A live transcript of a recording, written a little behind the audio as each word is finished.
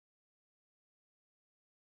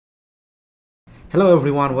Hello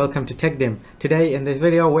everyone, welcome to TechDim. Today in this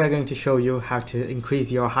video we are going to show you how to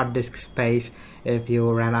increase your hard disk space if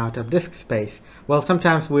you run out of disk space. Well,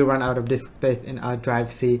 sometimes we run out of disk space in our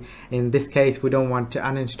drive C. In this case we don't want to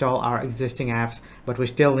uninstall our existing apps, but we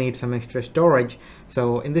still need some extra storage.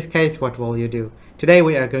 So in this case, what will you do? Today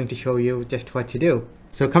we are going to show you just what to do.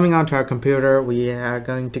 So coming onto our computer, we are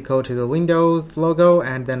going to go to the Windows logo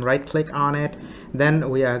and then right click on it. Then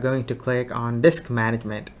we are going to click on Disk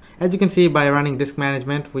Management. As you can see, by running disk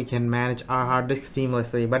management, we can manage our hard disk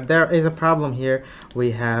seamlessly, but there is a problem here.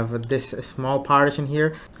 We have this small partition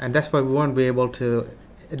here, and that's why we won't be able to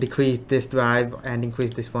decrease this drive and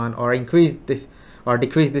increase this one, or increase this or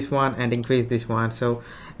decrease this one and increase this one. So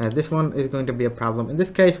this one is going to be a problem. In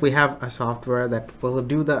this case, we have a software that will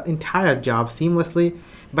do the entire job seamlessly,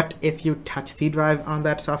 but if you touch C drive on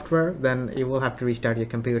that software, then you will have to restart your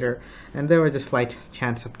computer, and there is a slight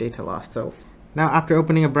chance of data loss. So now after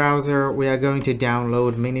opening a browser, we are going to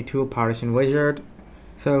download Minitool Partition Wizard.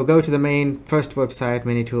 So go to the main first website,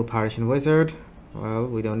 Minitool Partition Wizard. Well,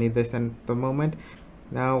 we don't need this at the moment.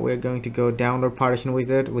 Now we're going to go download Partition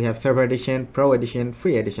Wizard. We have Server Edition, Pro Edition,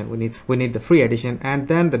 Free Edition. We need the Free Edition, and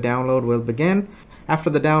then the download will begin. After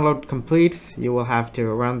the download completes, you will have to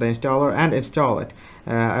run the installer and install it.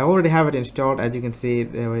 I already have it installed. As you can see,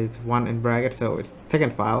 there is one in bracket, so it's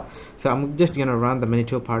second file. So I'm just gonna run the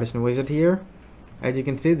Minitool Partition Wizard here. As you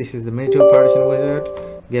can see, this is the Minitool Partition Wizard.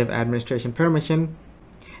 Give administration permission,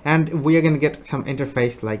 and we are going to get some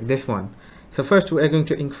interface like this one. So first we are going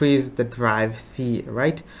to increase the drive C,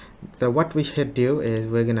 right? So what we should do is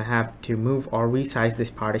we're going to have to move or resize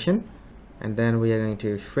this partition, and then we are going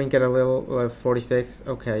to shrink it a little, 46.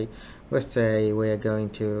 Okay, let's say we are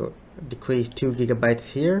going to decrease 2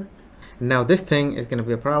 gigabytes here. Now this thing is going to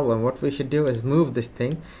be a problem. What we should do is move this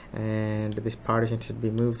thing, and this partition should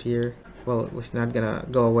be moved here. Well, it's not gonna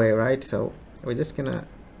go away, right? So we're just gonna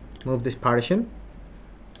move this partition,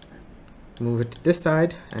 move it to this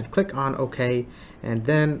side, and click on OK, and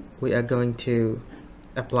then we are going to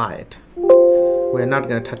apply it. We're not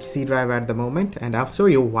gonna touch C drive at the moment, and I'll show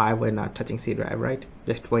you why we're not touching C drive, right?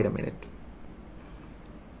 Just wait a minute.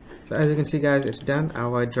 So as you can see, guys, it's done.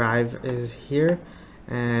 Our drive is here,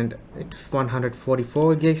 and it's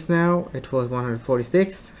 144 gigs now. It was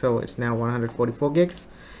 146, so it's now 144 gigs.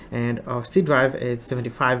 And our C drive is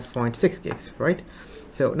 75.6 gigs, right?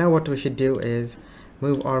 So now what we should do is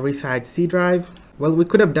move or resize C drive. Well, we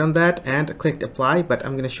could have done that and clicked apply, but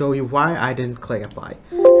I'm going to show you why I didn't click apply.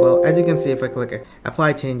 Well, as you can see, if I click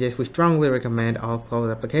apply changes, we strongly recommend all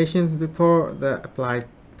close applications before the apply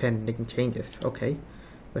pending changes. Okay,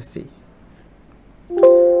 let's see.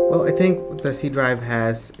 Well, I think the C drive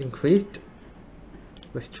has increased.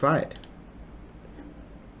 Let's try it.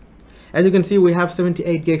 As you can see, we have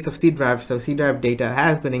 78 gigs of C drive, so C drive data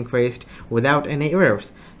has been increased without any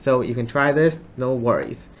errors. So you can try this, no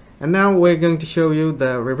worries. And now we're going to show you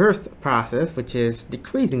the reverse process, which is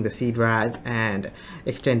decreasing the C drive and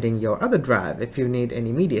extending your other drive. If you need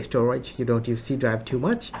any media storage, you don't use C drive too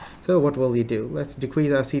much. So what will you do? Let's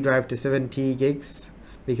decrease our C drive to 70 gigs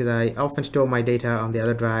because I often store my data on the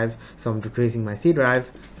other drive, so I'm decreasing my C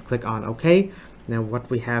drive. Click on OK. Now what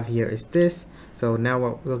we have here is this. So now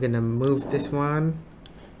we're going to move this one,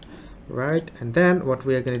 right? And then what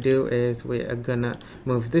we are going to do is we are going to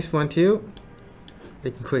move this one too.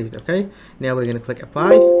 It increased, okay? Now we're going to click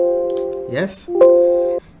apply. Yes.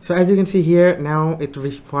 So as you can see here, now it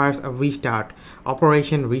requires a restart.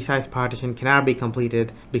 Operation resize partition cannot be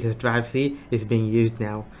completed because drive C is being used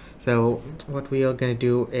now. So what we are going to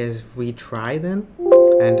do is retry then.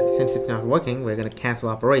 And since it's not working, we're going to cancel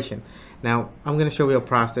operation. Now I'm going to show you a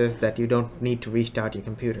process that you don't need to restart your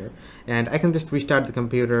computer, and I can just restart the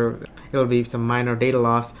computer. It will be some minor data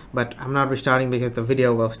loss, but I'm not restarting because the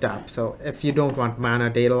video will stop. So if you don't want minor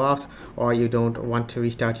data loss, or you don't want to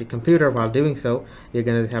restart your computer while doing so, you're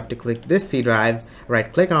going to have to click this C drive,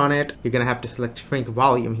 right click on it. You're going to have to select shrink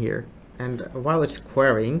volume here, and while it's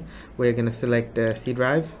querying, we're going to select C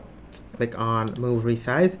drive, click on move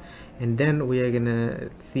resize, and then we are going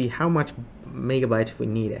to see how much megabytes we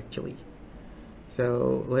need actually.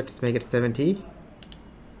 So let's make it 70,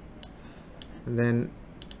 and then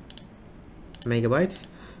megabytes.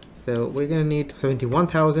 So we're going to need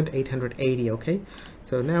 71,880. Okay,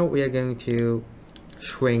 so now we are going to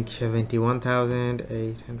shrink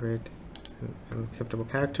 71,800 unacceptable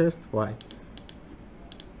characters. Why?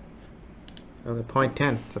 Okay,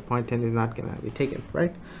 0.10. So 0.10 is not gonna be taken,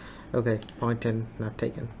 right? Okay, 0.10 not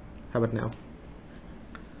taken. How about now?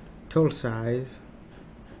 Total size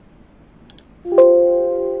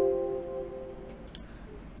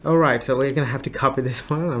Alright, so we're gonna have to copy this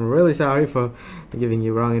one. I'm really sorry for giving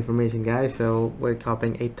you wrong information, guys. So we're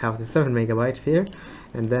copying 8007 megabytes here,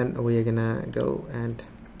 and then we're gonna go and,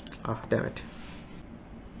 oh damn it.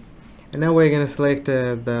 And now we're going to select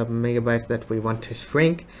the megabytes that we want to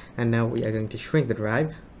shrink, and now we are going to shrink the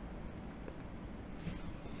drive.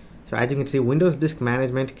 So as you can see, Windows Disk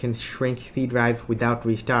Management can shrink C drive without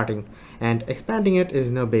restarting, and expanding it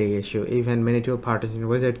is no big issue. Even Minitool Partition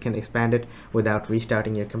Wizard can expand it without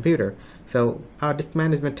restarting your computer. So our disk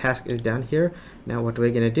management task is done here. Now what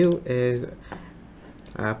we're going to do is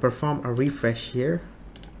perform a refresh here.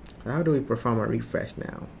 How do we perform a refresh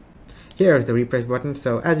now? Here is the refresh button.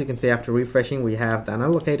 So as you can see, after refreshing, we have the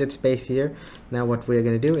unallocated space here. Now what we're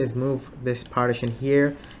going to do is move this partition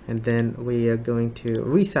here, and then we are going to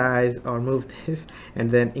resize or move this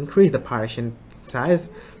and then increase the partition size.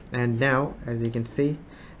 And now as you can see,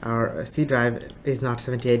 our C drive is not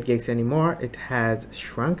 78 gigs anymore. It has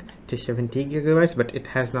shrunk to 70 gigabytes, but it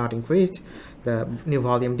has not increased. The new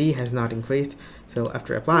volume D has not increased. So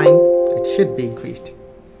after applying, it should be increased.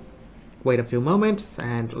 Wait a few moments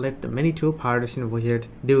and let the Minitool Partition Wizard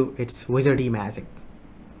do its wizardy magic.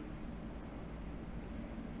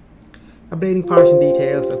 Updating partition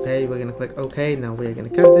details. Okay, we're gonna click OK. Now we're gonna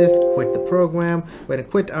cut this, quit the program. We're gonna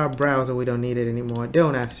quit our browser. We don't need it anymore.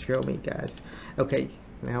 Don't ask to show me, guys. Okay,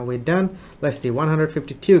 now we're done. Let's see,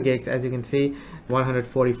 152 gigs. As you can see,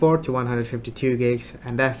 144 to 152 gigs,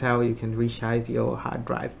 and that's how you can resize your hard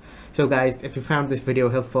drive. So guys, if you found this video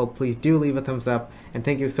helpful, please do leave a thumbs up, and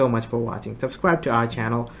thank you so much for watching. Subscribe to our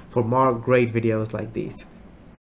channel for more great videos like these.